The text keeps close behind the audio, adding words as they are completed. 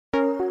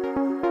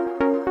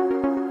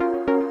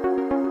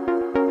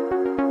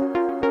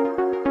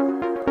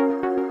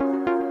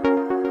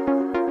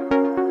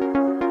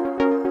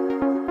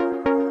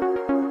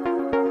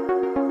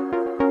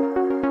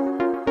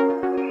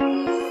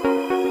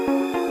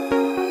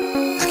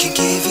can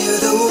give you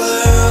the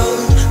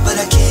world, but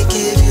I can't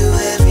give you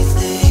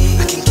everything.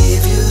 I can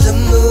give you the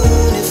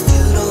moon if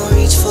you don't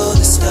reach for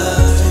the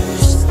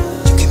stars.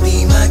 You can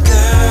be my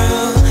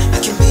girl,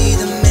 I can be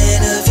the man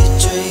of your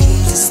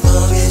dreams, as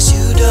long as you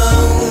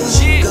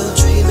don't go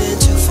dreaming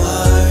too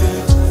far.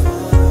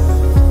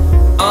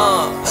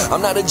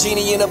 I'm not a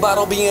genie in a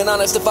bottle, being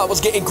honest. If I was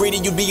getting greedy,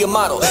 you'd be a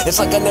model. It's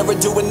like I never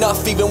do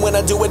enough, even when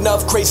I do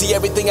enough. Crazy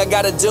everything I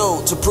gotta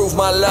do to prove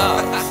my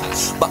love.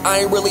 But I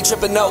ain't really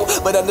tripping, no.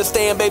 But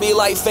understand, baby,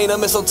 life ain't a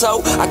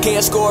mistletoe. I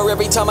can't score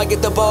every time I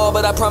get the ball,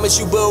 but I promise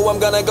you, boo, I'm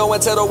gonna go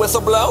until the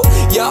whistle blow.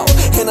 Yo,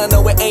 and I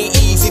know it ain't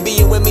easy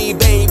being with me,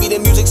 baby. The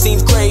music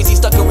seems crazy,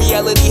 stuck in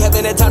reality,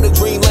 haven't had time to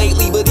dream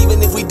lately. But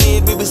even if we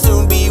did, we would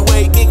soon be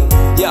waking.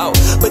 Yo,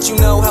 but you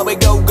know how it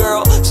go,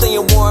 girl.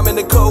 Staying warm in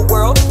the cold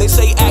world. They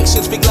say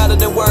actions speak louder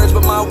than words,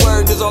 but my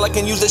words is all I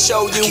can use to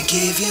show you. I can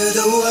give you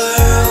the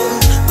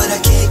world, but I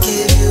can't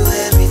give you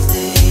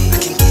everything. I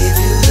can give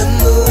you the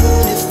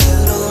moon if you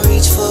don't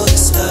reach for the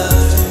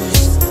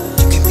stars.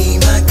 You can be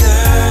my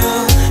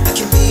girl, I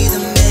can be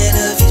the man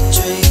of your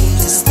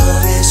dreams, as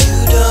long as you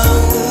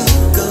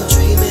don't go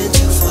dreaming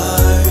too far.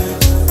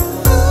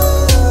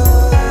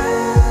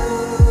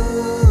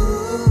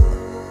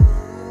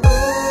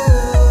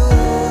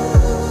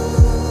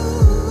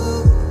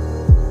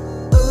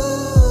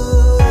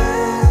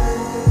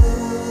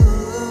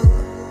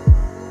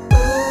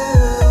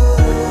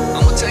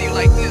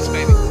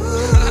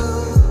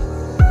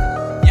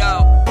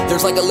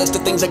 There's like a list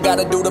of things I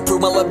gotta do to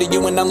prove my love to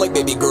you, and I'm like,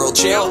 baby girl,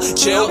 chill.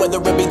 Whether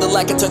it be the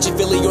lack of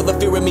touchy-feely or the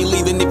fear of me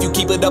leaving, if you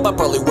keep it up, I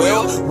probably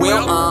will.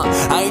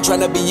 I ain't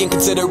tryna be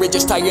inconsiderate,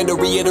 just tired of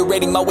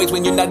reiterating my ways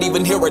when you're not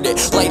even hearing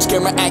it. Lights,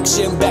 camera,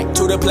 action, back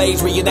to the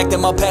plays,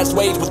 reenacting my past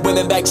ways with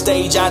women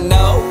backstage. I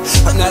know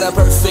I'm not a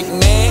perfect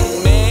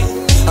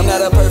man, I'm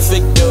not a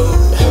perfect dude.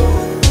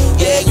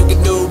 Yeah, you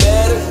can do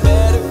better,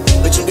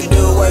 but you can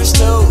do worse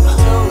too.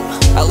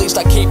 At least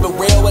I keep it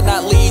real and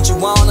not lead you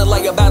on. And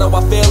like a battle I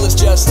feel it's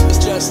just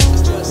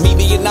me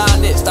being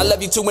honest. I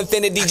love you to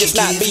infinity, just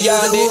not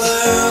beyond it. I can give you the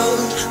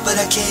world, but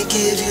I can't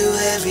give you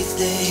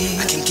everything.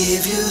 I can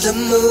give you the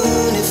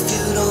moon if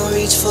you don't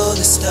reach for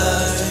the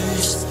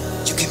stars.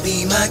 You can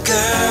be my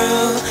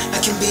girl, I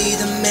can be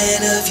the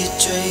man of your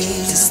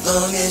dreams, as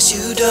long as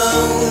you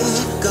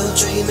don't go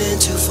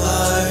dreaming too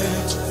far.